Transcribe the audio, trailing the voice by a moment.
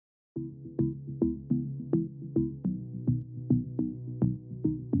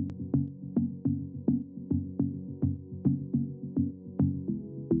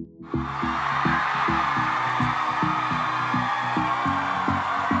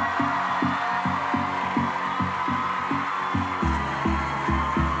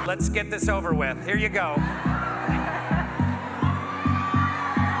let's get this over with. Here you go.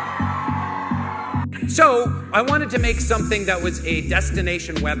 So I wanted to make something that was a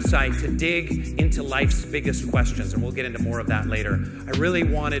destination website to dig into life's biggest questions, and we'll get into more of that later. I really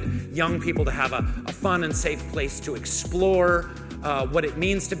wanted young people to have a fun and safe place to explore what it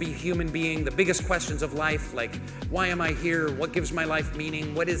means to be a human being, the biggest questions of life, like why am I here? What gives my life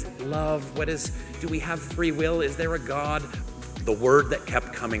meaning? What is love? Do we have free will? Is there a God? The word that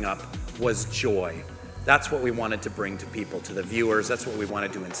kept coming up was joy. That's what we wanted to bring to people, to the viewers. That's what we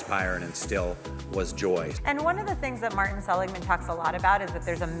wanted to inspire and instill, was joy. And one of the things that Martin Seligman talks a lot about is that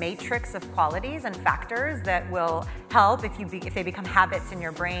there's a matrix of qualities and factors that will help if they become habits in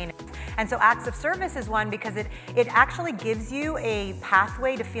your brain. And so acts of service is one because it actually gives you a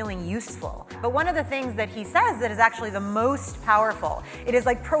pathway to feeling useful. But one of the things that he says that is actually the most powerful, it is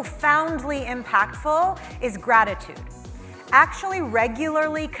like profoundly impactful, is gratitude. Actually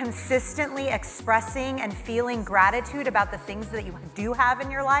regularly, consistently expressing and feeling gratitude about the things that you do have in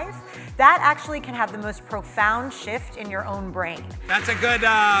your life, that actually can have the most profound shift in your own brain. That's a good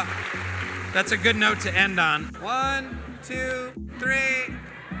note to end on. 1, 2, 3.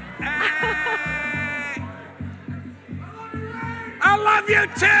 Hey! I love you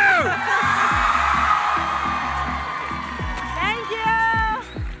too!